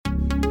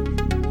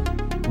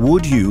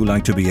Would you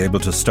like to be able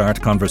to start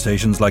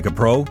conversations like a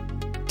pro?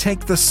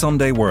 Take the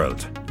Sunday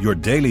World, your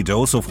daily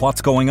dose of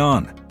what's going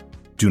on.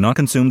 Do not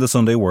consume the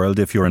Sunday World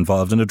if you're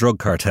involved in a drug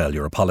cartel,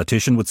 you're a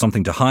politician with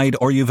something to hide,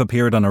 or you've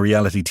appeared on a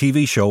reality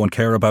TV show and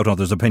care about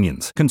others'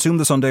 opinions. Consume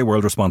the Sunday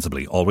World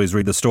responsibly. Always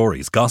read the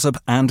stories, gossip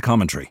and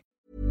commentary.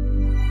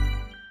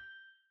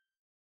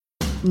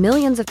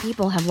 Millions of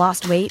people have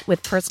lost weight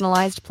with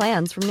personalized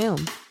plans from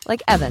Noom.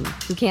 Like Evan,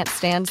 who can't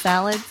stand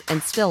salads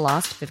and still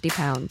lost 50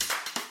 pounds.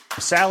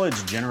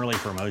 Salads generally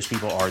for most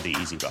people are the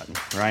easy button,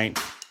 right?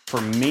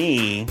 For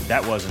me,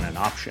 that wasn't an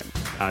option.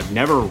 I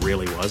never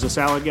really was a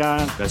salad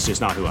guy. That's just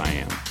not who I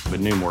am.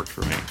 But Noom worked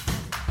for me.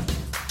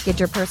 Get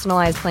your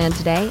personalized plan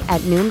today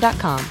at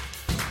Noom.com.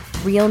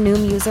 Real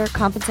Noom user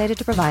compensated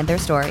to provide their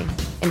story.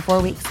 In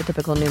 4 weeks, the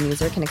typical Noom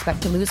user can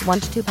expect to lose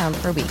 1 to 2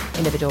 pounds per week.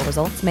 Individual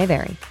results may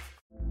vary.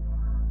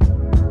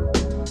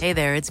 Hey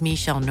there, it's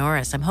Michelle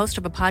Norris. I'm host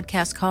of a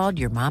podcast called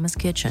Your Mama's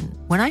Kitchen.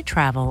 When I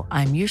travel,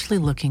 I'm usually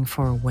looking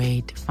for a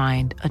way to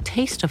find a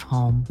taste of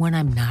home when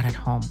I'm not at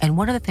home. And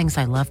one of the things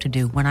I love to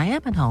do when I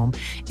am at home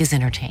is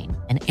entertain.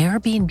 And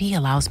Airbnb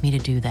allows me to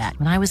do that.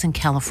 When I was in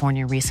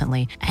California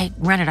recently, I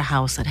rented a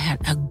house that had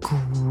a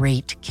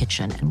great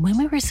kitchen. And when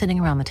we were sitting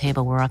around the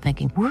table, we're all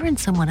thinking, we're in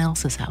someone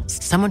else's house.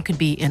 Someone could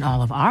be in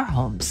all of our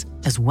homes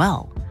as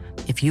well.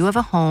 If you have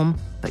a home,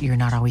 but you're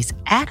not always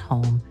at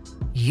home,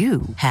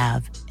 you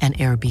have an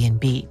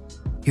Airbnb.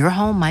 Your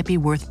home might be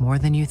worth more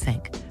than you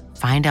think.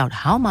 Find out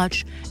how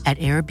much at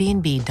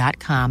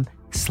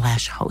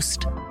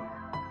airbnb.com/host.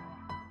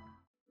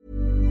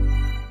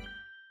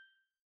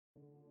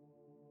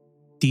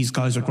 These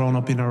guys are growing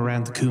up in or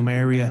around the Coombe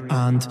area,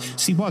 and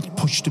see what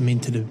pushed them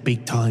into the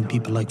big time,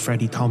 people like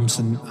Freddie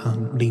Thompson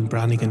and Liam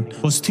Brannigan,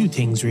 was two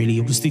things really.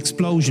 It was the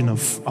explosion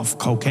of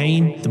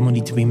cocaine, the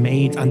money to be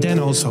made, and then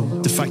also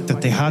the fact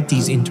that they had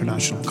these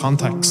international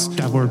contacts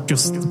that were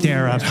just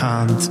there at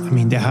hand. I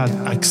mean, they had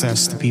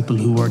access to people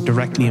who were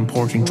directly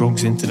importing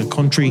drugs into the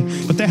country,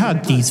 but they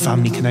had these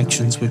family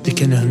connections with the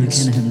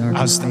Kinahans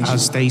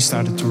as they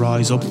started to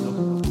rise up.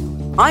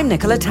 I'm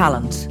Nicola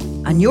Tallant,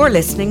 and you're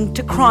listening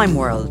to Crime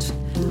World,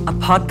 a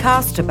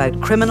podcast about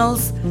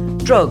criminals,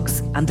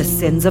 drugs and the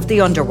sins of the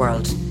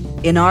underworld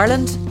in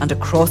Ireland and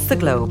across the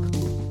globe.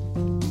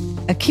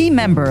 A key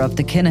member of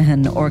the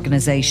Kinahan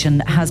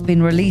organisation has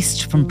been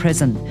released from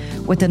prison,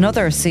 with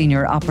another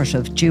senior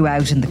operative due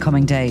out in the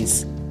coming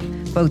days.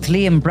 Both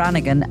Liam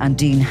Brannigan and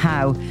Dean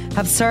Howe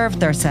have served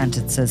their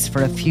sentences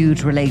for a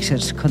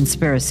feud-related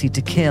conspiracy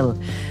to kill,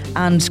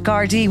 and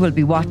Gardaí will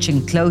be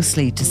watching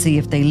closely to see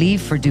if they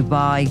leave for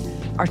Dubai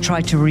or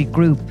try to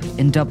regroup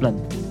in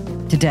Dublin.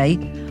 Today,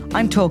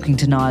 I'm talking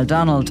to Niall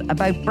Donald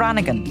about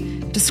Brannigan,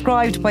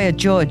 described by a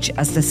judge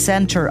as the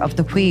centre of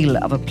the wheel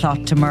of a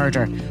plot to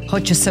murder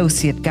Hutch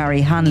associate Gary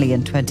Hanley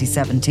in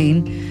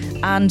 2017,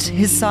 and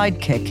his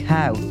sidekick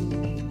Howe.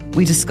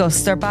 We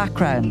discuss their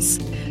backgrounds,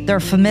 their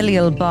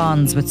familial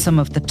bonds with some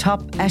of the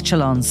top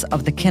echelons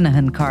of the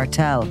Kinahan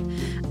cartel,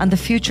 and the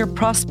future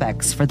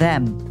prospects for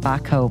them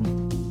back home.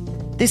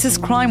 This is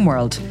Crime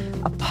World,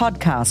 a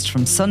podcast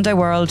from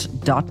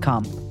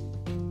SundayWorld.com.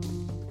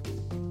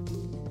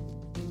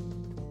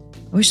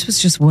 I wish there was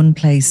just one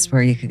place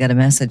where you could get a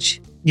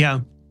message. Yeah.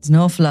 There's an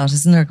awful lot,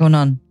 isn't there, going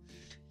on?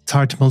 It's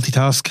hard to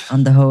multitask.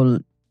 On the whole,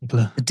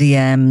 the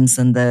DMs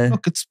and the...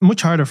 Look, it's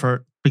much harder for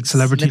a big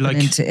celebrity like...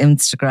 into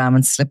Instagram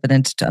and slipping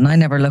into... And I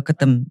never look at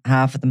them,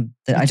 half of them.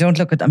 I don't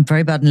look at... I'm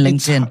very bad in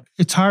LinkedIn.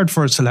 It's hard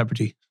for a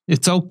celebrity.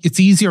 It's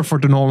easier for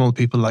the normal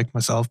people like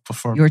myself, but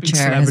for your big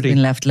chair celebrity... has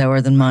been left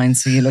lower than mine,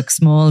 so you look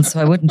small, so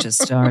I wouldn't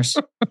just start.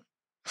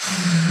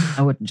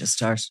 Look,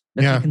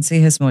 yeah. You can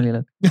see how small you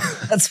look.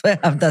 That's why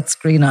I have that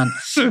screen on.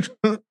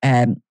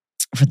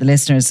 For the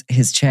listeners,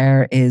 his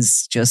chair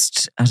is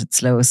just at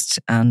its lowest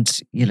and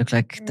you look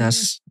like that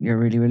you're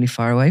really, really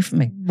far away from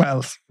me.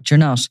 Well, but you're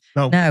not.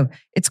 No. Now,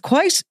 it's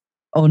quite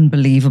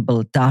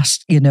unbelievable that,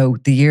 the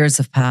years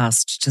have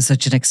passed to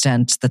such an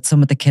extent that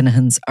some of the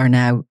Kinahans are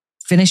now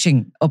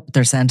finishing up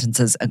their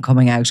sentences and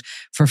coming out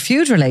for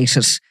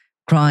feud-related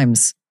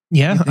crimes.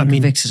 Yeah,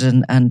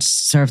 convicted and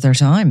serve their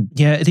time.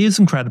 Yeah, it is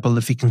incredible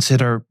if you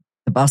consider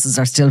the bosses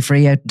are still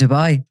free out in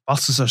Dubai.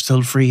 Bosses are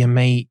still free and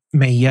may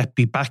yet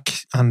be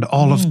back, and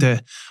all of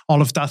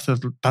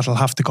that'll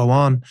have to go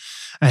on.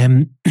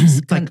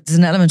 There's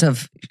an element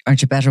of,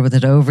 aren't you better with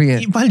it over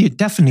you? Well, you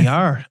definitely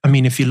are. I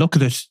mean, if you look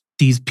at it,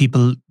 these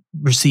people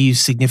receive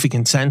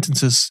significant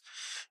sentences.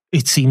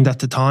 It seemed at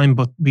the time,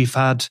 but we've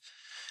had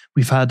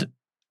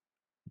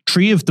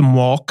 3 of them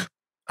walk.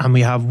 And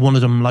we have one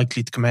of them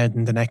likely to come out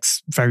in the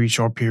next very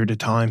short period of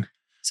time.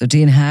 So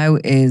Dean Howe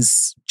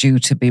is due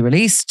to be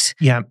released.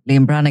 Yeah.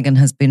 Liam Brannigan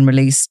has been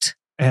released.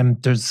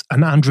 There's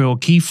an Andrew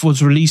O'Keefe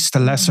was released,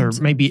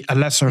 maybe a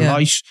lesser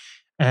light.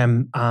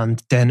 And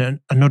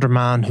then another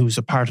man who's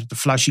a part of the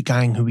Flashy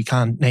Gang, who we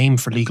can't name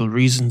for legal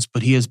reasons,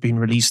 but he has been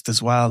released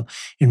as well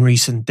in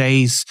recent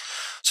days.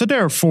 So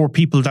there are 4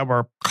 people that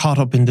were caught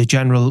up in the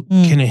general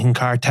Kinahan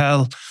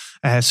cartel.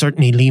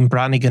 Certainly Liam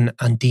Brannigan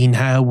and Dean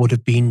Howe would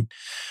have been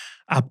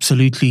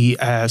absolutely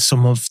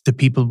some of the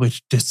people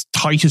with the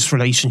tightest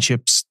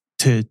relationships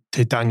to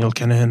Daniel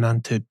Kinahan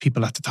and to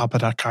people at the top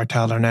of that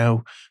cartel are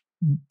now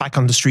back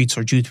on the streets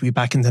or due to be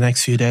back in the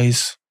next few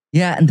days.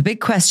 Yeah, and the big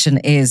question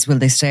is, will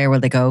they stay or will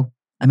they go?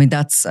 I mean,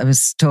 I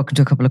was talking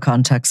to a couple of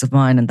contacts of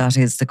mine, and that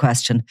is the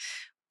question.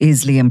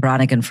 Is Liam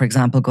Brannigan, for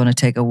example, going to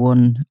take a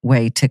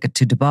one-way ticket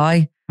to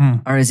Dubai?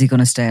 Or is he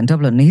going to stay in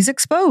Dublin? He's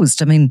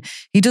exposed. I mean,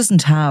 he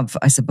doesn't have,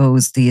 I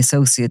suppose, the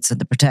associates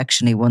and the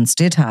protection he once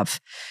did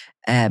have.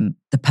 The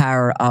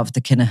power of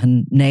the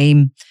Kinahan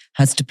name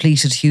has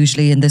depleted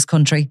hugely in this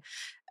country.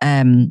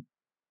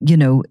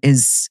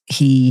 Is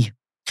he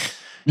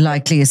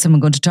likely, is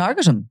someone going to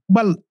target him?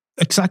 Well,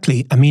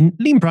 exactly. I mean,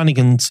 Liam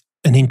Brannigan's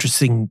an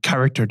interesting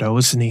character, though,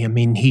 isn't he? I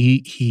mean,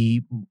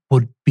 he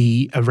would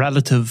be a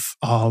relative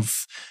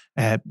of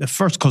the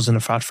first cousin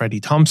of Frat Freddie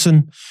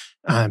Thompson.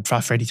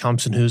 Frat Freddie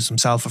Thompson, who's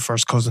himself a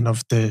first cousin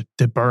of the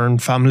Byrne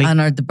family.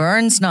 And are the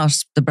Byrnes not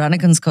the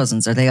Brannigan's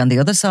cousins? Are they on the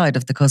other side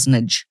of the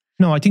cousinage?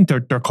 No, I think they're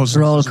cousins.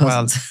 They're all as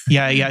cousins.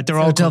 Well. Yeah, they're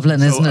so all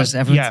Dublin, cousins. isn't it?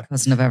 Everyone's a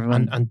cousin of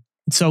everyone. And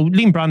so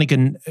Liam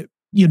Brannigan,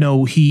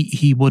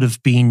 he would have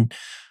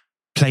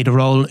played a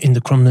role in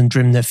the Crumlin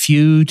Drimnagh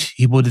feud.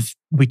 He would have,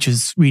 which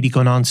has really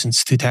gone on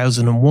since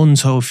 2001.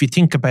 So if you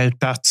think about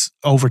that,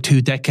 over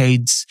 2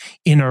 decades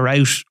in or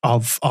out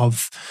of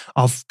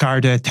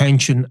Garda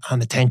attention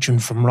and attention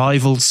from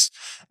rivals.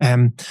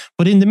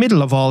 But in the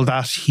middle of all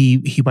that,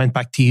 he went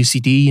back to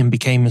UCD and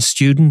became a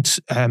student.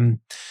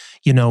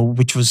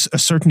 Which was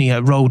certainly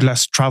a road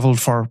less travelled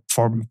for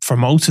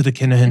most of the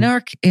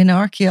Kinahan. In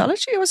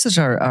archaeology, or was it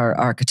our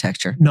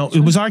architecture? No,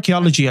 it was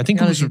archaeology. I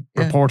think it was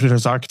reported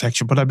as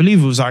architecture, but I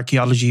believe it was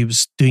archaeology. He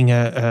was doing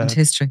and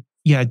history.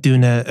 Yeah,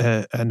 doing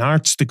an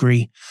arts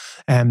degree.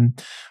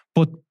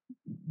 But,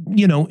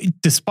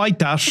 despite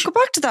that... Go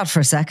back to that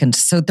for a second.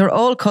 So they're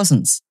all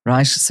cousins,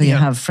 right? So you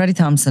have Freddie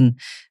Thompson,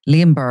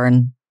 Liam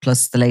Byrne,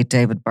 plus the late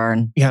David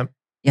Byrne. Yeah.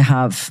 You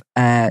have...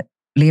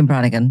 Liam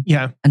Brannigan.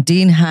 Yeah. And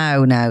Dean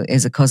Howe now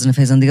is a cousin of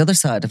his on the other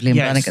side of Liam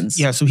Brannigan's.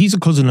 Yeah, so he's a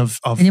cousin of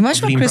Can you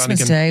imagine what Christmas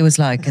Brannigan. Day was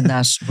like in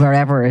that,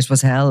 wherever it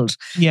was held?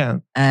 Yeah.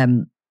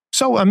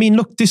 So, I mean,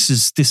 look, this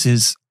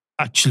is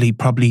actually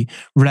probably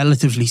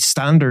relatively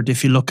standard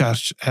if you look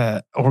at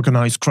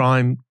organised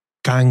crime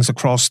gangs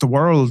across the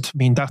world. I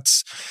mean,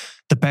 that's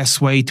the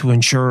best way to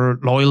ensure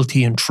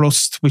loyalty and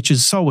trust, which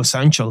is so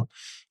essential,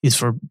 is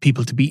for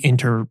people to be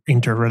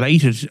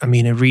interrelated. I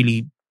mean, it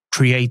really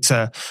creates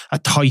a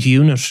tight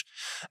unit.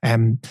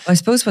 I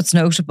suppose what's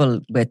notable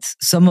with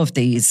some of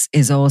these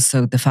is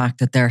also the fact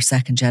that they're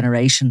second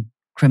generation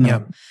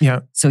criminal.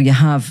 Yeah. So you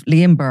have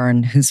Liam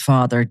Byrne, whose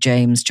father,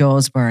 James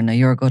Jaws Byrne, now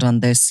you're good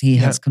on this, he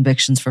has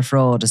convictions for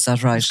fraud, is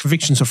that right?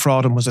 Convictions of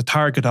fraud, and was a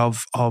target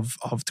of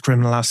the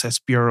Criminal Assets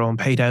Bureau and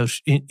paid out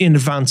in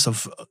advance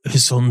of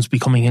his sons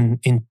becoming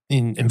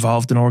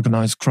involved in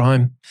organised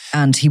crime.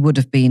 And he would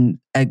have been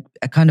a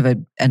kind of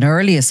an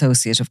early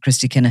associate of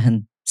Christy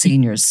Kinahan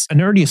Seniors.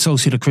 An early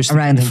associate of Christy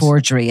around the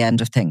forgery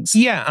end of things.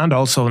 Yeah, and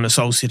also an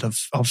associate of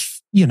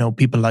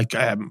people like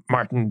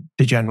Martin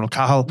the General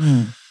Cahill.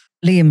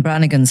 Liam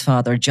Brannigan's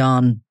father,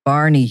 John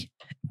Barney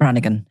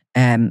Brannigan,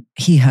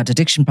 he had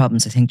addiction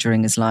problems, I think,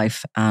 during his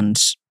life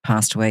and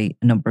passed away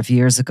a number of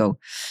years ago.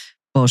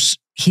 But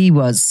he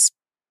was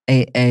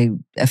a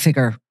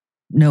figure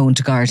known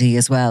to Gardaí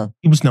as well.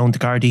 He was known to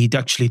Gardaí. He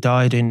actually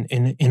died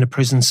in a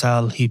prison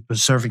cell. He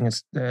was serving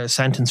a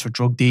sentence for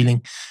drug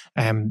dealing.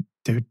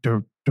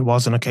 There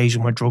was an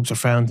occasion where drugs were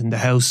found in the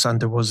house,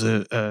 and there was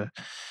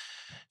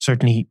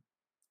certainly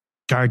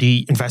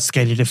Gardaí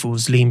investigated if it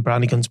was Liam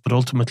Brannigan's, but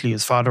ultimately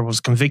his father was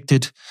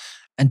convicted.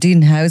 And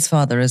Dean Howe's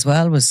father as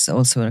well was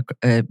also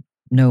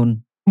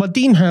known. Well,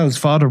 Dean Howe's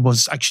father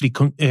was actually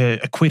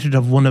acquitted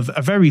of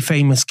a very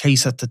famous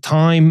case at the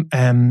time.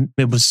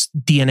 It was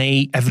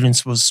DNA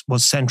evidence was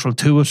central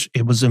to it.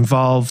 It was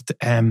involved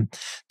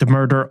the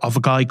murder of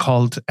a guy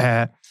called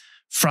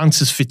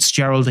Francis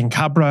Fitzgerald in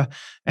Cabra.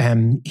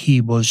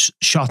 He was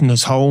shot in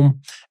his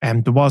home.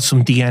 There was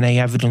some DNA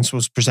evidence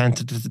was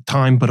presented at the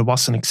time, but it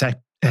wasn't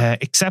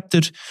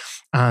accepted.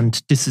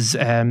 And this is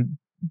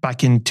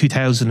back in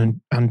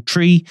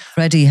 2003.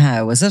 Freddie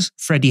Howe, was it?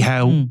 Freddie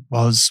Howe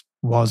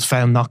was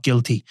found not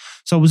guilty.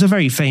 So it was a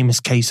very famous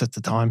case at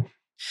the time.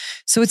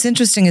 So it's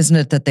interesting, isn't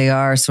it, that they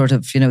are sort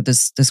of,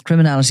 there's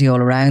criminality all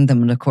around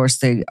them. And of course,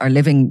 they are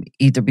living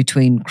either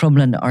between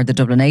Crumlin or the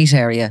Dublin 8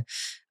 area.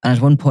 And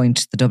at one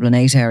point, the Dublin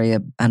 8 area,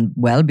 and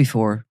well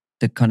before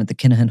the kind of the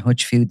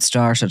Kinahan-Hutch feud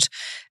started,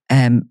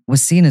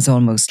 was seen as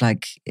almost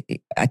like,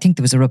 I think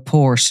there was a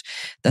report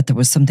that there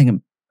was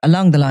something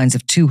along the lines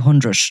of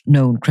 200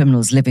 known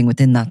criminals living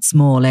within that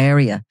small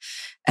area.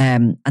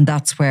 And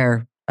that's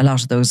where a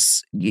lot of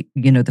those,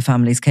 the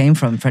families came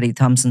from. Freddie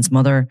Thompson's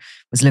mother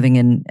was living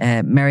in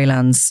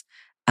Marylands,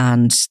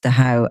 and the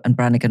Howe and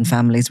Brannigan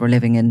families were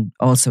living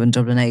also in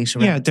Dublin 8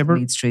 around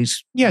Mead Street.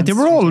 Yeah, they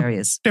were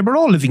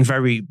all living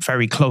very,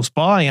 very close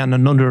by, and a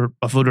number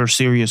of other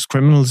serious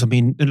criminals. I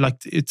mean,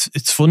 like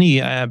it's funny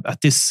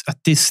at this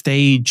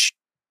stage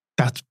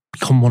that's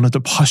become one of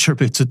the posher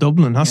bits of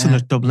Dublin, hasn't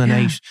it? Dublin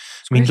 8.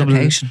 I mean,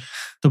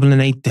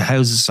 Dublin 8. The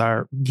houses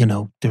are,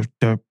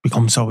 they're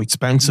become so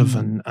expensive,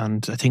 and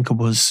I think it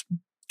was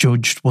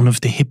judged one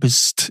of the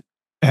hippest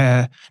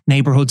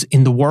neighborhoods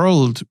in the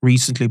world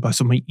recently by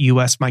some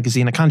US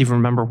magazine. I can't even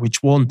remember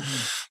which one.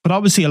 But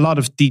obviously a lot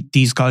of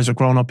these guys are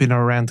growing up in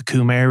or around the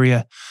Coombe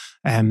area.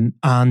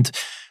 And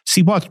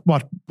see what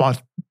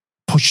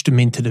pushed them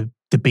into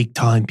the big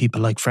time,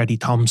 people like Freddie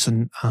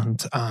Thompson and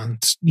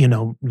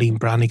Liam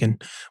Brannigan,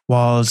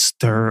 was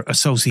their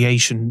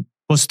association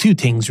was two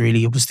things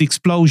really. It was the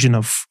explosion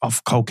of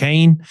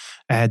cocaine,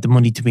 the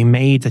money to be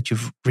made that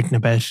you've written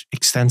about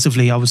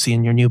extensively, obviously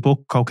in your new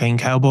book, Cocaine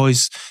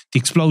Cowboys, the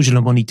explosion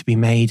of money to be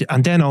made.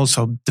 And then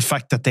also the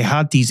fact that they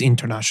had these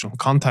international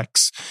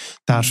contacts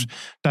that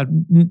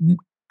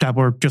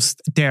were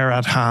just there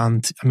at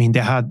hand. I mean,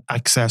 they had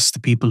access to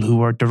people who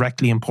were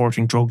directly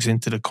importing drugs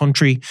into the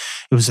country.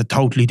 It was a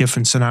totally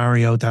different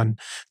scenario than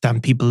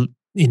people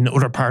in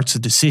other parts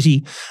of the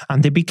city.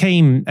 And they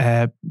became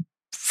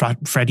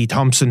Freddie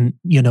Thompson,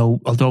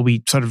 although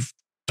we sort of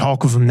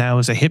talk of him now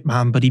as a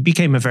hitman, but he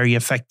became a very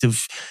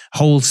effective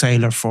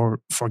wholesaler for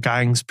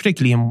gangs,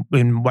 particularly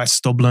in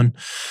West Dublin.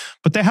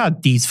 But they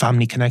had these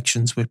family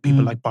connections with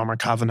people like Bomber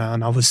Kavanagh,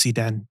 and obviously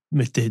then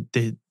with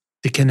the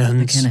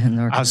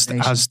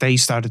Kinahans as they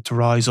started to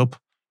rise up.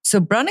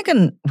 So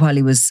Brannigan, while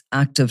he was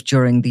active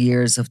during the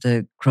years of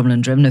the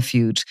Crumlin Drimnagh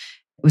feud,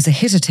 it was a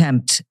hit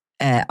attempt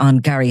on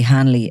Gary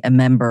Hanley, a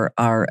member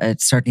or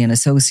certainly an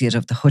associate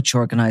of the Hutch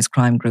organised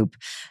crime group.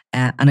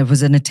 And it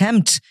was an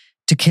attempt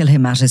to kill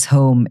him at his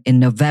home in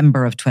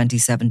November of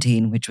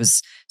 2017, which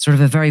was sort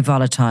of a very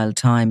volatile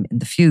time in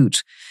the feud.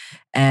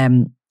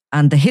 And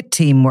the hit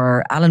team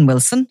were Alan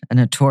Wilson, a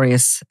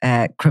notorious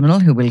criminal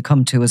who we'll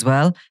come to as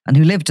well, and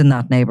who lived in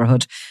that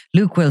neighbourhood.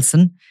 Luke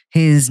Wilson,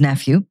 his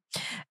nephew,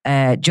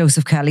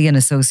 Joseph Kelly, an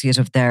associate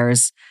of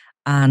theirs,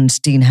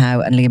 and Dean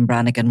Howe and Liam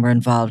Brannigan were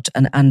involved.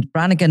 And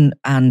Brannigan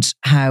and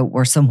Howe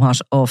were somewhat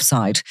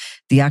offside.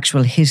 The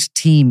actual hit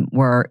team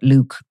were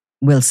Luke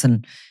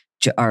Wilson,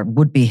 or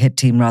would-be hit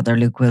team rather,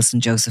 Luke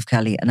Wilson, Joseph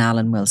Kelly and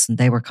Alan Wilson.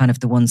 They were kind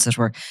of the ones that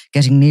were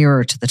getting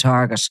nearer to the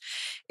target.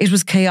 It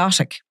was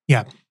chaotic.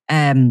 Yeah.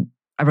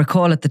 I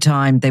recall at the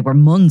time they were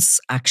months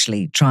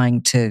actually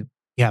trying to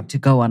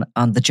go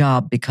on the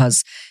job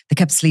because they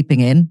kept sleeping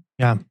in.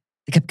 Yeah.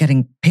 They kept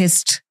getting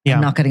pissed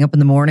and not getting up in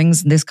the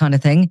mornings and this kind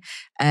of thing.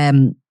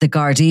 The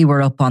Gardaí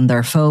were up on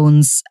their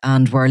phones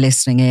and were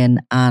listening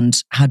in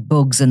and had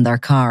bugs in their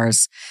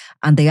cars.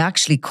 And they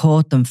actually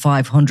caught them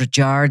 500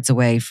 yards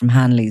away from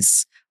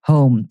Hanley's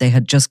home. They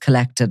had just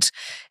collected,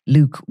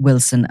 Luke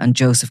Wilson and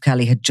Joseph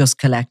Kelly had just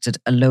collected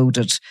a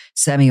loaded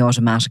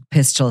semi-automatic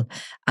pistol.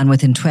 And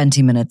within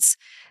 20 minutes,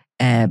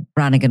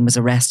 Brannigan was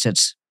arrested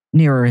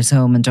nearer his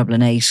home in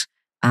Dublin 8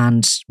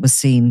 and was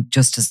seen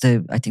just as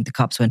I think the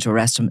cops went to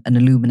arrest him, an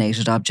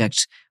illuminated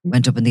object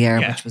went up in the air,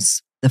 which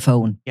was the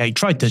phone. Yeah, he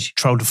tried to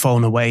throw the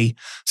phone away.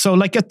 So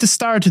like at the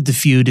start of the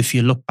feud, if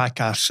you look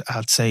back at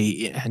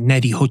say,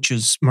 Neddy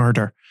Hutch's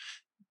murder,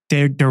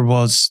 there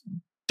was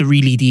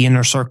the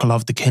inner circle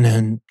of the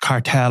Kinahan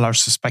cartel are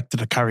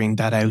suspected of carrying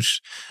that out.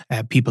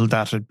 People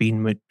that had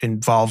been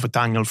involved with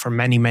Daniel for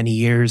many, many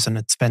years and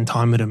had spent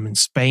time with him in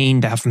Spain.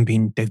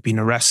 They've been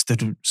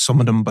arrested, some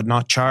of them, but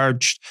not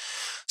charged.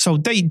 So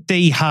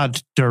they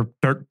had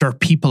their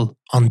people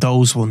on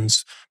those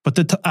ones. But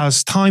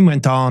as time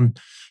went on,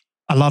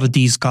 a lot of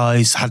these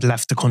guys had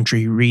left the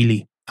country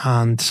really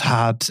and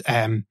had,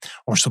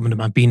 or some of them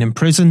had been in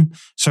prison.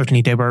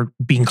 Certainly they were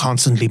being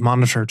constantly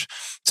monitored.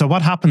 So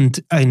what happened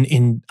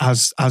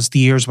as the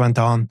years went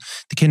on,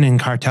 the Kinahan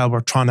cartel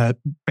were trying to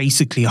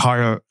basically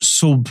hire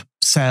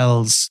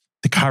sub-cells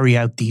to carry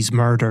out these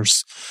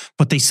murders,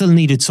 but they still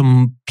needed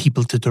some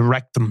people to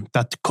direct them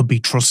that could be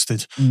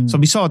trusted. So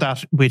we saw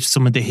that with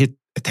some of the hit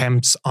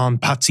attempts on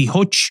Patsy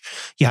Hutch.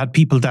 You had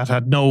people that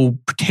had no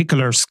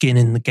particular skin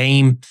in the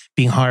game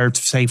being hired,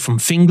 say, from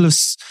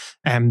Finglas.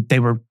 They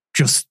were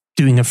just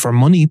doing it for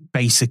money,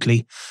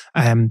 basically.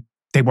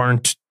 They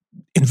weren't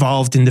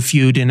involved in the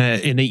feud they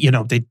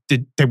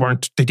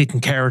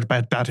didn't care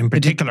about that in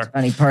particular.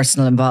 Any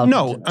personal involvement?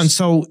 No. And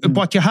so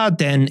what you had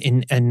then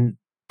in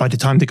by the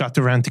time they got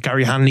around to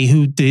Gary Hanley,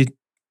 who the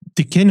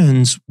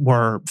Kinahans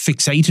were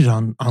fixated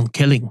on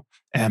killing.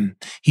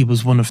 He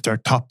was one of their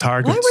top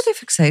targets. Why were they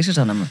fixated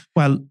on him?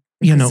 Well,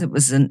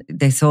 because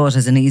they saw it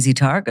as an easy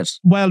target.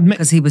 Well,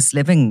 because he was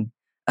living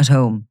at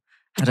home,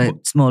 had a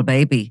small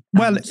baby.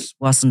 Well,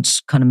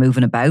 wasn't kind of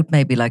moving about,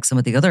 maybe like some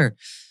of the other.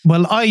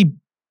 Well, I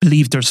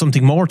believe there's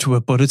something more to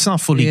it, but it's not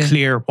fully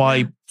clear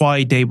why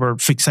they were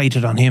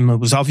fixated on him. It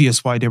was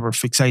obvious why they were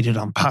fixated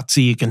on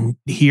Patsy. You can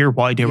hear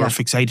why they were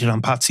fixated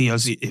on Patsy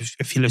as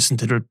if you listen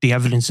to the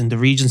evidence in the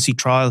Regency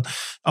trial.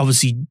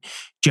 Obviously,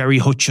 Jerry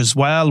Hutch as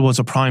well was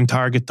a prime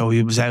target, though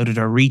he was out of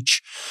their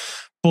reach.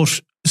 But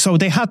so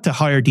they had to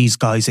hire these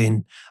guys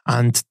in,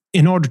 and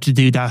in order to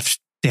do that,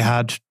 they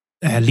had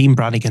Liam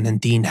Brannigan and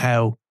Dean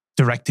Howe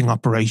directing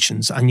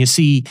operations. And you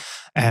see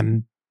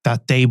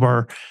that they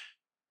were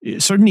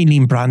certainly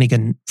Liam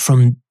Brannigan,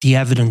 from the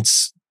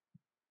evidence,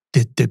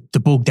 the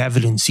bugged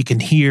evidence, you can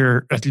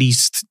hear at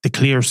least the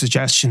clear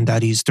suggestion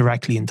that he's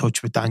directly in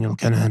touch with Daniel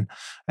Kinahan.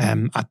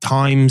 At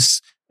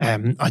times,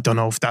 I don't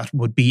know if that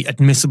would be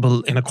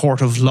admissible in a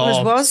court of law. Well,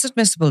 it was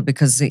admissible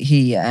because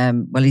he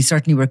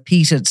certainly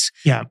repeated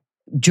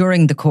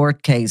during the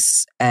court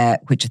case,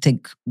 which I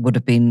think would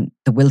have been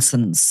the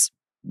Wilsons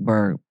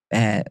were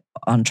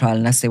on trial,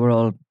 unless they were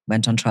all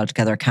went on trial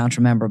together. I can't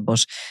remember,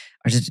 but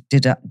or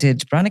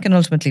did Brannigan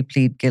ultimately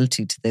plead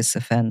guilty to this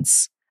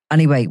offence?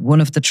 Anyway,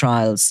 one of the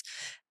trials,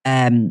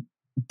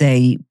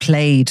 they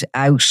played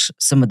out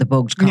some of the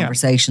bugged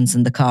conversations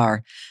in the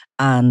car,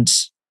 and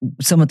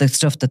some of the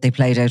stuff that they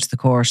played out to the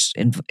court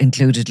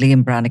included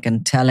Liam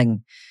Brannigan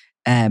telling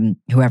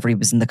whoever he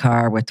was in the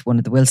car with, one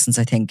of the Wilsons,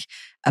 I think,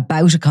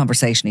 about a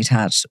conversation he'd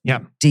had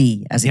with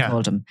D, as he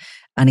called him.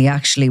 And he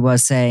actually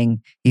was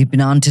saying he'd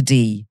been on to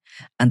D,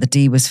 and the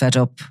D was fed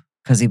up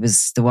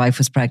because the wife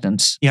was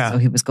pregnant. Yeah. So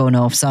he was going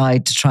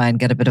offside to try and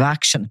get a bit of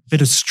action. Bit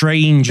of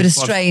strange,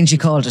 he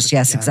called it.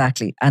 Yes,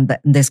 exactly. And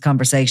this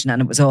conversation,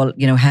 and it was all,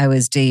 how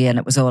is D? And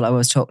it was all, I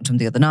was talking to him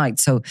the other night.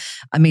 So,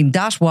 I mean,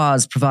 that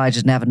was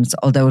provided in evidence,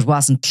 although it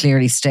wasn't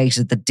clearly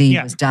stated that D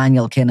was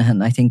Daniel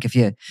Kinahan. I think if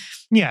you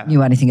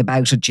knew anything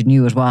about it, you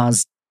knew it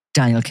was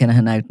Daniel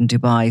Kinahan out in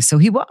Dubai. So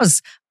he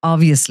was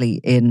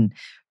obviously in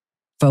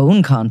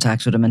phone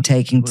contact with him and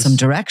taking some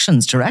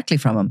directions directly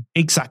from him.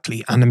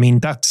 Exactly. And I mean,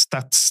 that's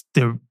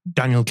the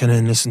Daniel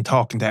Kinahan isn't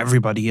talking to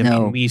everybody. I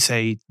mean, we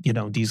say,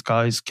 these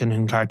guys,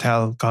 Kinahan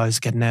cartel guys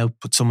getting out,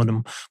 but some of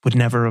them would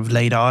never have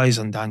laid eyes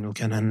on Daniel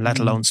Kinahan, let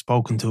alone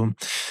spoken to him.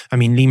 I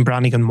mean, Liam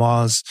Brannigan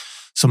was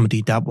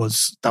somebody that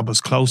was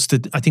close to,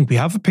 I think we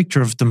have a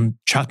picture of them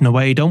chatting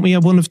away, don't we,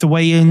 at one of the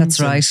weigh-ins? That's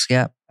right,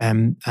 yeah.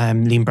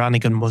 Liam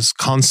Brannigan was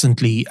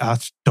constantly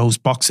at those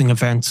boxing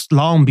events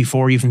long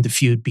before even the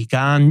feud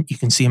began. You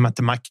can see him at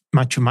the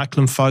Matthew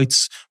Macklin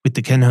fights with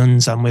the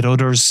Kinahans and with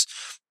others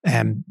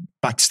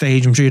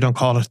backstage. I'm sure you don't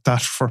call it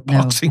that for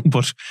boxing,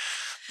 but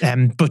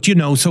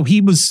so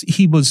he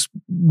was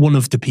one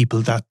of the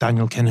people that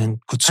Daniel Kinahan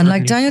could certainly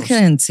And Daniel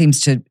Kinahan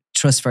seems to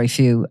trust very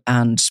few,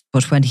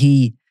 but when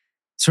he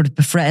sort of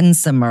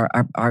befriends them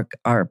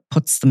or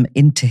puts them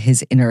into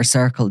his inner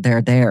circle,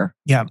 they're there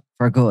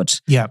for good.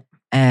 Yeah.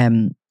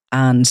 And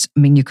I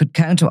mean, you could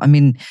count. I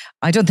mean,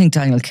 I don't think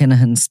Daniel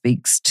Kinahan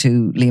speaks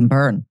to Liam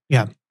Byrne.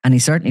 Yeah. And he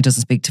certainly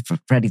doesn't speak to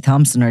Freddie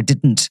Thompson, or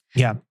didn't.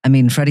 Yeah. I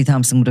mean, Freddie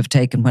Thompson would have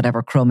taken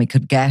whatever crumb he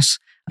could get.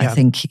 I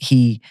think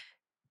he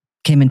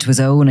came into his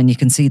own, and you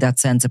can see that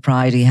sense of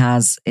pride he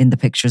has in the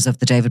pictures of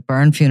the David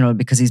Byrne funeral,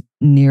 because he's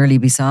nearly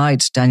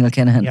beside Daniel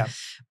Kinahan. Yeah.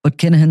 But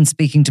Kinahan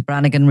speaking to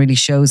Brannigan really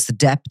shows the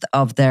depth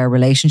of their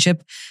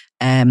relationship.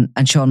 And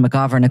Sean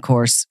McGovern, of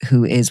course,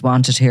 who is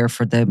wanted here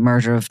for the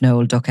murder of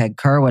Noel Duckhead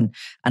Kerwin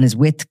and is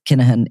with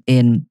Kinahan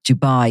in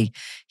Dubai,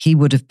 he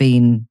would have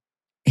been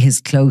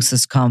his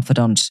closest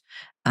confidant.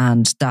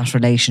 And that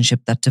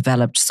relationship that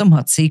developed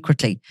somewhat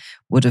secretly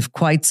would have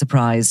quite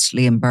surprised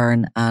Liam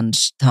Byrne and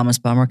Thomas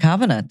Bomber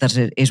Kavanagh, that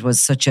it was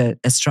such a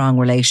strong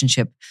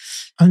relationship.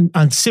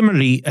 And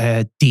similarly,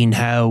 Dean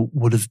Howe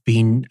would have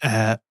been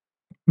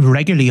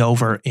regularly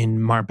over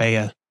in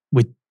Marbella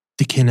with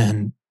the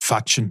Kinahan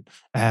faction.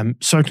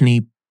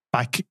 Certainly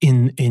back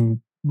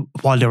in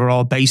while they were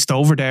all based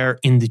over there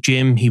in the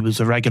gym, he was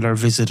a regular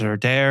visitor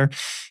there.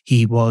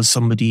 He was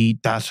somebody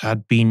that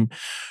had been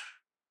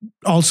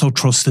also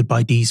trusted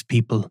by these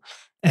people.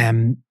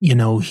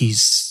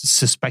 He's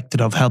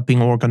suspected of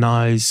helping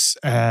organise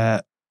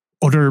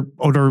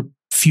other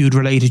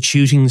feud-related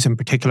shootings, in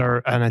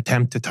particular an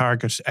attempt to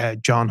target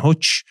John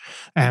Hutch.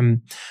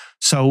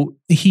 So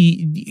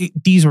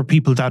these were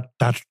people that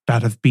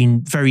have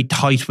been very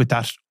tight with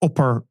that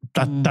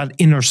that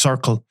inner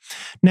circle.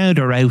 Now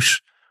they're out.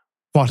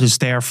 What is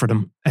there for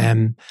them?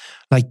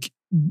 Like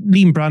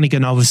Liam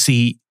Brannigan,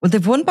 obviously. Well,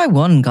 they've one by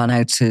one gone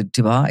out to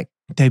Dubai,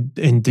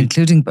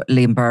 including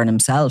Liam Byrne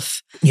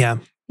himself. Yeah,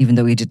 even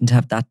though he didn't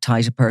have that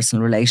tight a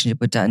personal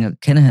relationship with Daniel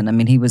Kinahan. I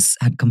mean, he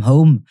had come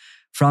home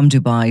from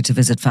Dubai to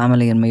visit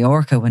family in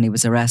Mallorca when he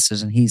was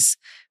arrested, and he's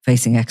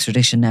facing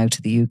extradition now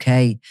to the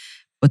UK.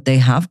 But they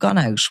have gone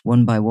out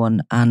one by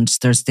one, and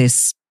there's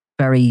this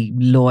very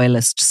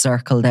loyalist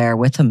circle there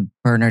with him.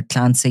 Bernard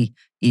Clancy,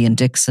 Ian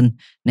Dixon,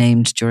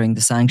 named during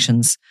the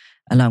sanctions,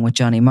 along with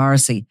Johnny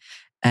Morrissey.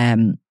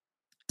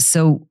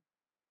 So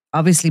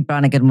obviously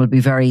Brannigan will be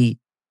very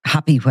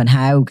happy when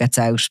Howe gets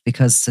out,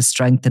 because the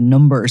strength in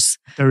numbers.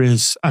 There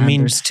is. I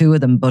mean, there's two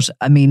of them, but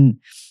I mean,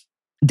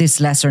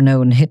 this lesser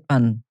known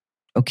hitman,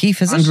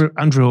 O'Keefe, is it?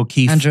 Andrew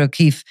O'Keefe. Andrew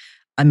O'Keefe.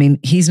 I mean,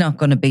 he's not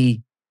going to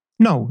be.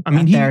 No, I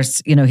mean,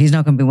 he's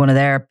not going to be one of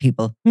their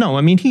people. No,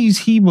 I mean,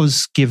 he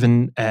was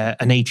given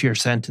an 8-year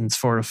sentence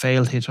for a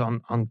failed hit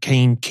on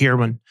Kane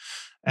Kierwan.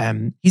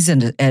 He's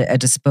a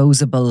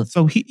disposable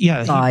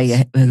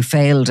guy who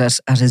failed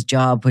at his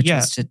job, which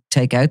was to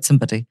take out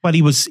somebody. Well,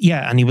 he was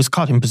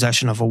caught in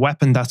possession of a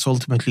weapon. That's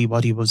ultimately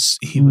what he was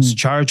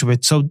charged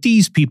with. So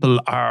these people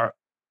are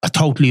a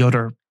totally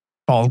other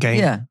ball game.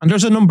 Yeah. And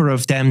there's a number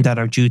of them that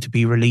are due to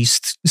be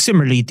released.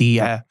 Similarly,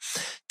 the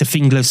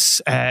Finglas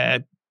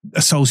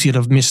associate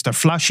of Mr.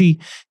 Flashy,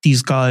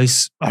 these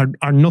guys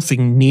are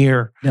nothing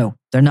near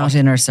They're not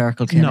inner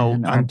circle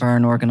Kinahan or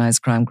Byrne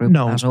organised crime group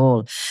at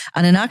all.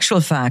 And in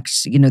actual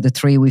fact, the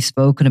three we've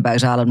spoken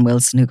about, Alan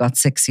Wilson, who got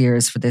 6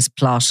 years for this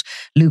plot,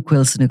 Luke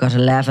Wilson, who got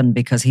 11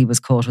 because he was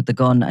caught with the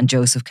gun, and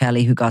Joseph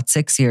Kelly, who got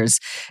 6 years,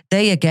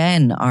 they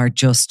again are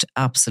just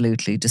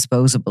absolutely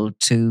disposable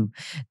to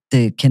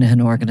the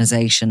Kinahan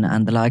organisation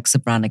and the likes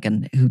of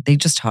Brannigan, who they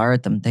just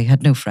hired them. They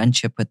had no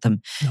friendship with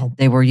them. No.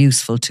 They were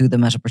useful to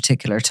them at a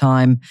particular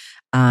time,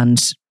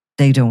 and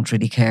they don't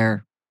really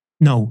care.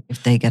 No,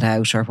 if they get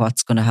out or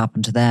what's going to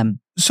happen to them.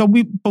 So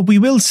we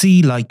will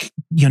see,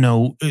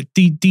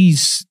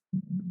 these.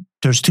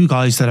 There's two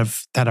guys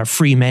that are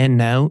free men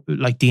now,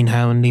 like Dean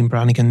Howe and Liam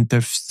Brannigan.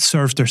 They've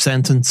served their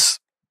sentence.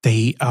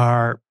 They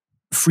are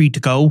free to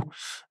go.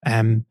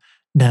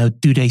 Now,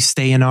 do they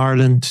stay in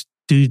Ireland?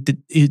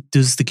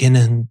 Does the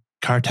Kinahan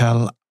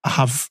cartel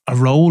have a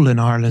role in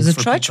Ireland? Does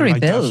it try to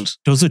rebuild?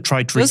 Does it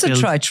try to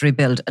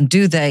rebuild? And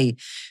do they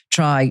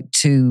try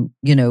to,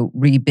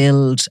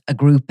 rebuild a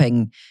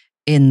grouping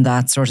in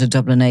that sort of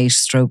Dublin 8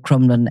 /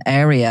 Crumlin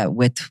area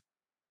with,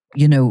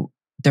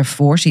 they're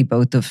 40,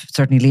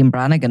 certainly Liam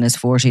Brannigan is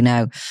 40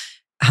 now.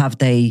 Have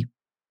they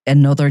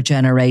another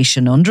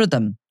generation under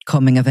them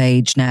coming of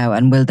age now?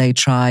 And will they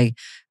try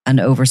and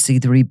oversee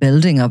the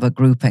rebuilding of a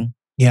grouping?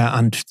 Yeah,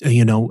 and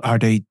are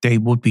they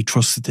would be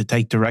trusted to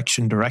take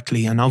direction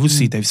directly, and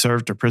obviously they've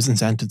served their prison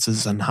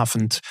sentences and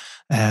haven't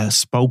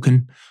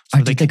spoken. So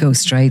or did they go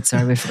straight?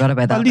 Sorry, we forgot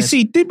about that. Well,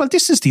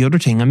 this is the other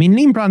thing. I mean,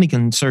 Liam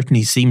Brannigan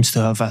certainly seems to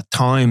have at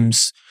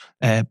times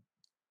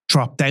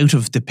dropped out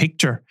of the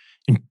picture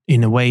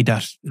in a way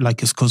that, like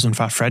his cousin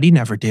Fat Freddy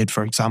never did,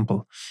 for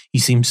example. He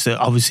seems to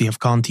obviously have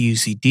gone to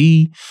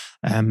UCD.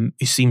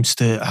 He seems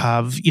to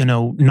have,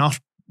 not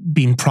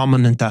been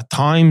prominent at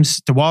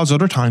times. There was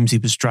other times he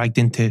was dragged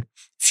into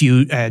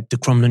the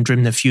Crumlin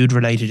Drimnagh feud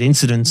related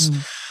incidents.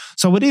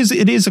 So it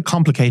is a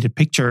complicated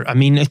picture. I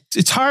mean,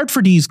 it's hard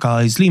for these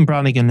guys. Liam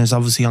Brannigan is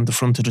obviously on the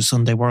front of the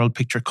Sunday World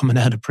picture coming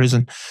out of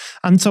prison.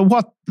 And so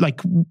what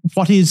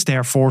is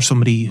there for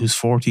somebody who's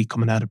 40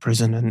 coming out of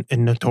prison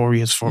and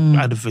notorious for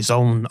out of his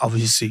own,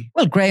 obviously?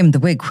 Well, Graham the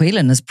Wig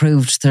Whelan has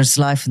proved there's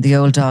life in the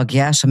old dog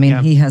yet. I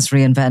mean, he has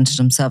reinvented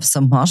himself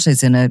somewhat.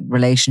 He's in a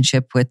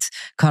relationship with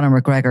Conor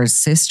McGregor's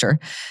sister.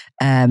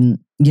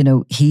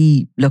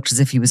 He looked as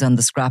if he was on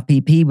the scrap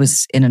heap. He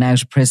was in and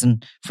out of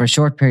prison for a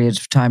short period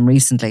of time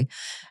recently.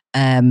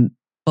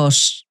 But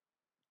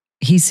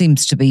he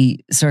seems to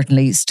be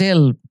certainly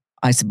still,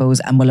 I suppose,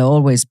 and will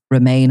always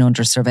remain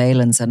under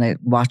surveillance and a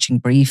watching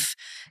brief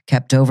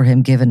kept over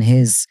him, given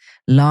his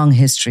long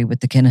history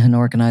with the Kinahan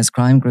organised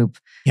crime group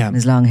and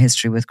his long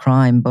history with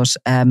crime. But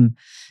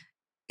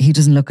he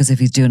doesn't look as if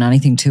he's doing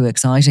anything too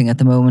exciting at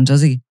the moment,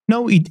 does he?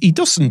 No, he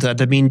doesn't.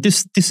 I mean,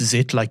 this is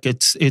it. Like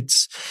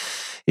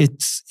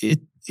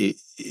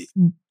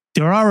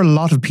there are a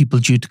lot of people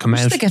due to come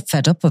out. They get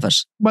fed up of it.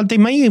 Well, they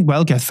may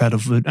well get fed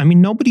up of it. I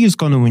mean, nobody is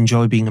going to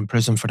enjoy being in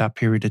prison for that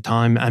period of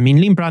time. I mean,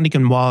 Liam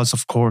Brannigan was,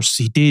 of course,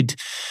 he did.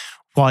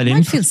 While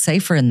I feel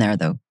safer in there,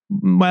 though.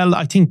 Well,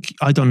 I think,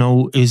 I don't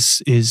know,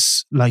 is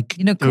like...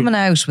 coming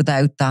out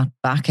without that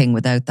backing,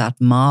 without that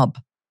mob.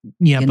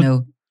 Yeah,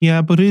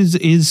 but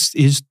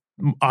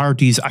are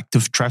these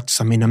active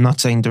threats? I mean, I'm not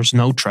saying there's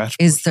no threat.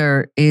 Is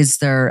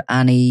there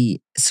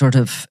any sort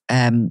of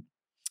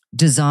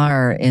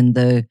desire in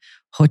the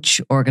Hutch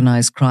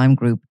organised crime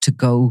group to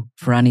go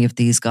for any of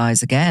these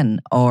guys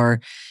again? Or,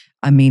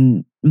 I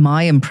mean,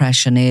 my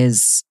impression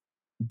is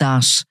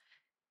that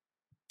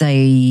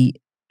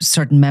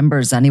certain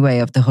members anyway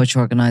of the Hutch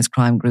organised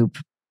crime group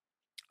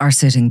are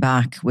sitting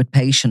back with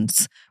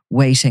patience,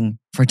 waiting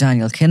for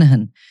Daniel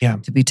Kinahan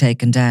to be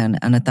taken down.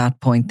 And at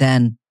that point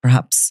then,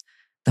 perhaps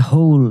the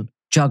whole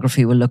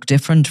geography will look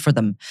different for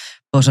them.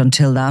 But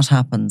until that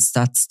happens,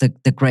 that's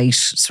the great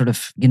sort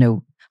of,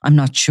 I'm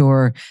not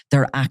sure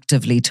they're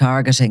actively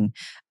targeting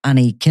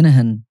any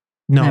Kinahan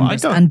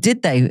members. I don't. And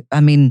did they? I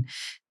mean,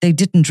 they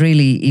didn't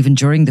really, even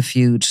during the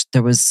feud.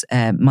 There was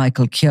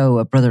Michael Keogh,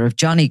 a brother of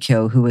Johnny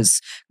Keogh, who was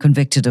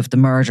convicted of the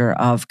murder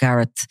of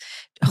Gareth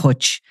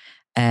Hutch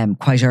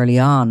quite early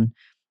on.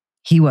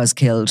 He was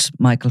killed,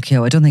 Michael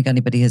Keogh. I don't think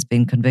anybody has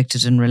been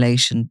convicted in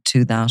relation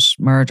to that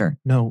murder.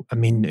 No, I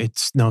mean,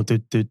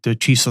 the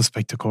chief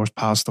suspect, of course,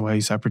 passed away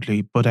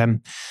separately. But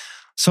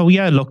so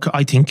yeah, look,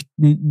 I think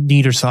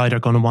neither side are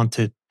going to want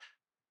to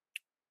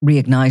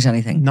reignite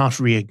anything. Not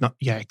reignite,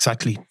 yeah,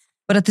 exactly.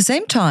 But at the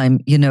same time,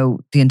 the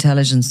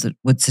intelligence that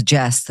would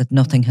suggest that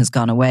nothing has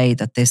gone away,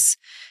 that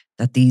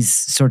these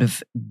sort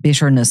of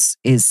bitterness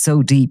is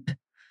so deep.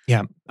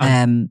 Yeah.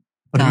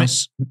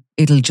 That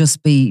it'll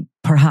just be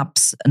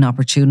perhaps an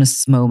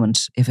opportunist's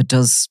moment if it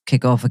does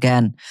kick off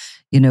again.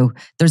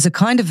 There's a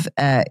kind of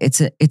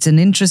it's an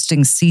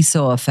interesting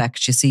seesaw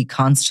effect you see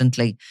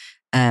constantly.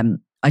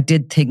 I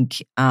did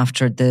think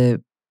after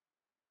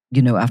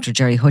after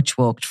Jerry Hutch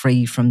walked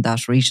free from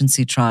that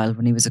Regency trial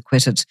when he was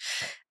acquitted,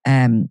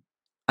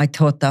 I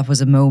thought that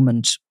was a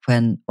moment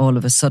when all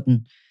of a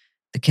sudden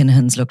the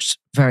Kinahans looked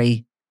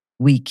very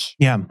weak.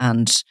 Yeah.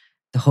 And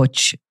the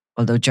Hutch,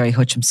 although Jerry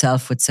Hutch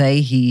himself would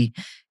say he,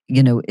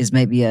 is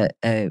maybe a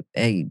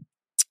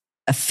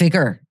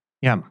figure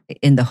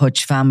in the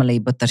Hutch family,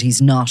 but that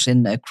he's not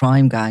in a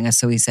crime gang.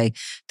 So we say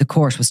the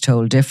court was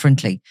told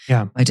differently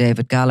by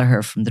David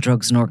Gallagher from the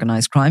Drugs and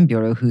Organised Crime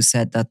Bureau, who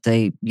said that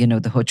the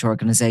Hutch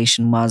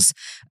organisation was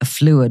a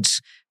fluid,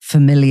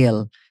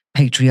 familial,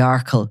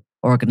 patriarchal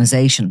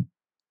organisation.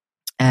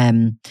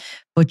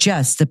 But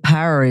yes, the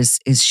power is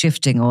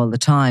shifting all the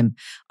time.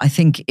 I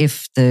think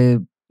if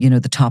the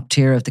top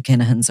tier of the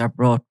Kinahans are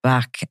brought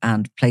back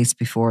and placed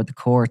before the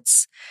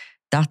courts,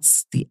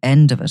 that's the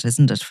end of it,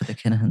 isn't it, for the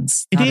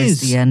Kinahans? That is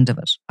the end of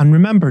it. And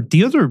remember,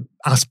 the other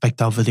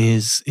aspect of it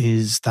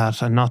is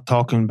that, I'm not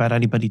talking about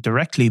anybody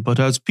directly, but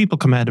as people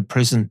come out of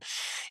prison,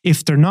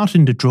 if they're not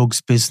in the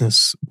drugs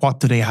business, what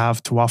do they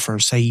have to offer,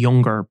 say,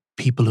 younger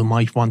people who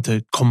might want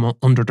to come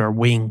under their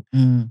wing?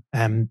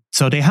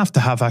 So they have to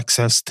have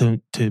access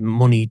to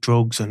money,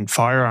 drugs and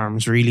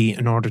firearms, really,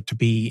 in order to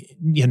be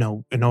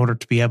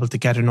able to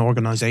get an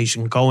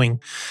organisation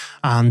going.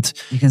 And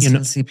you can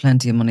still see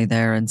plenty of money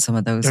there in some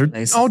of those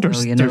places.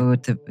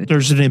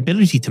 There's an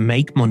ability to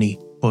make money,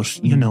 but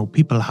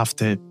people have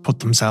to put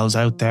themselves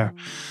out there.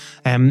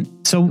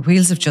 So the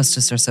wheels of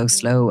justice are so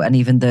slow, and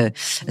even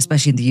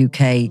especially in the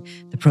UK,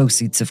 the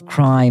proceeds of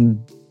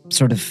crime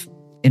sort of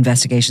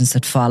investigations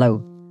that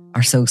follow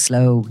are so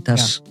slow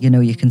that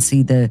you can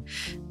see the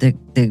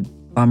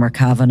Bomber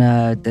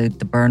Kavanagh,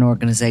 the Byrne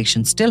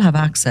organisation still have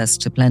access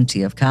to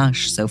plenty of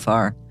cash so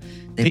far.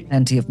 They've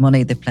plenty of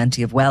money, they've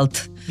plenty of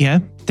wealth. Yeah,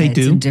 they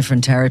do. In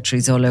different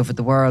territories all over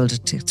the world.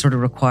 It sort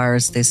of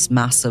requires this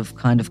massive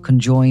kind of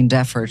conjoined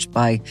effort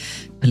by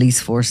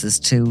police forces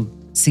to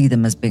see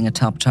them as being a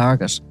top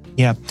target.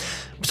 Yeah.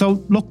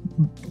 So look,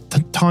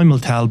 time will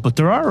tell, but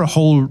there are a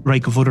whole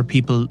rake of other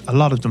people, a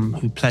lot of them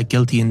who pled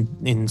guilty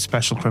in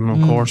special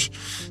criminal court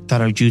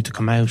that are due to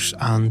come out.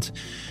 And,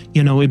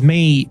 it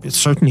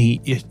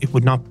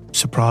would not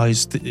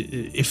surprise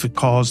if it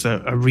caused a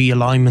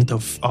realignment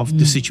of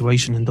the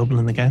situation in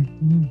Dublin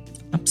again.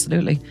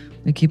 Absolutely.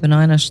 We keep an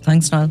eye on it.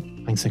 Thanks, Niall.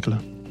 Thanks,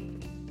 Nicola.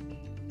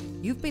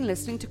 You've been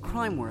listening to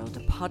Crime World,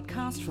 a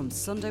podcast from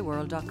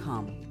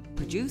SundayWorld.com.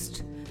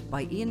 Produced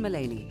by Ian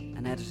Mullaney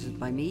and edited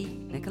by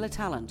me, Nicola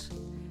Tallant.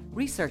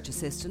 Research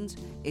assistant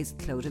is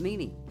Claude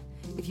Amini.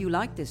 If you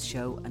like this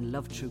show and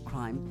love true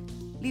crime,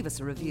 leave us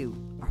a review,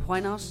 or why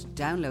not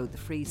download the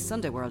free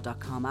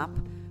SundayWorld.com app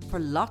for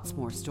lots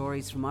more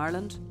stories from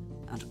Ireland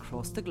and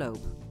across the globe.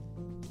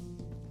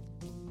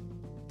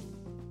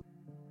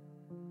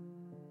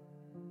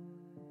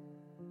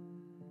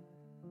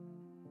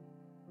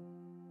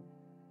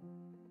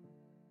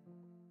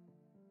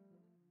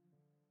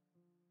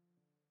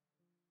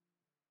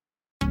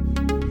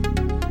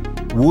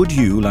 Would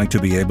you like to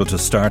be able to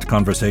start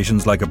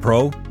conversations like a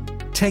pro?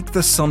 Take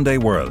the Sunday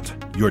World,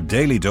 your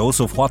daily dose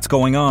of what's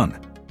going on.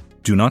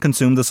 Do not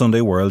consume the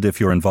Sunday World if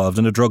you're involved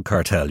in a drug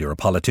cartel, you're a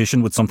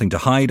politician with something to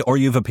hide, or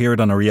you've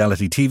appeared on a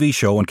reality TV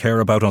show and care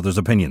about others'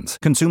 opinions.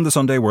 Consume the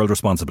Sunday World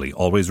responsibly.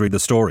 Always read the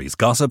stories,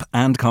 gossip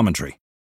and commentary.